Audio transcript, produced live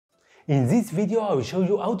In this video I will show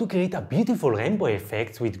you how to create a beautiful rainbow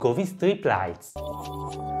effect with Govee strip lights.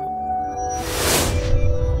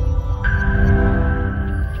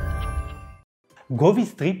 Govee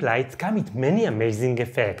strip lights come with many amazing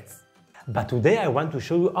effects. But today I want to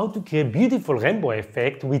show you how to create beautiful rainbow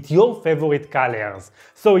effect with your favorite colors.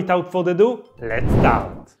 So without further ado, let's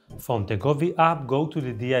start. From the Govee app, go to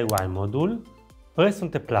the DIY module, press on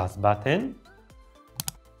the plus button,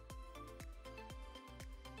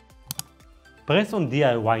 press on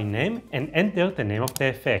DIY name and enter the name of the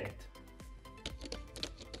effect.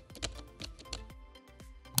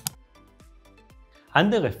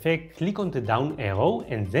 Under Effect, click on the down arrow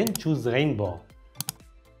and then choose Rainbow.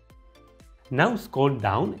 Now scroll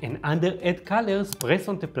down and under Add Colors, press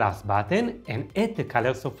on the plus button and add the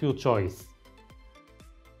colors of your choice.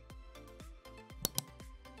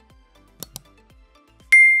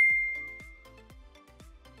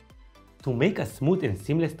 To make a smooth and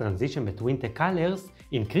seamless transition between the colors,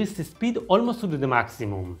 increase the speed almost to the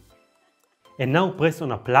maximum. And now press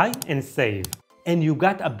on Apply and Save. And you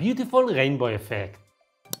got a beautiful rainbow effect.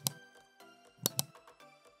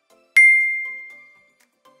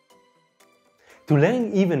 To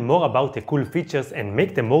learn even more about the cool features and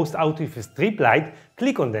make the most out of your strip light,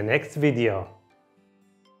 click on the next video.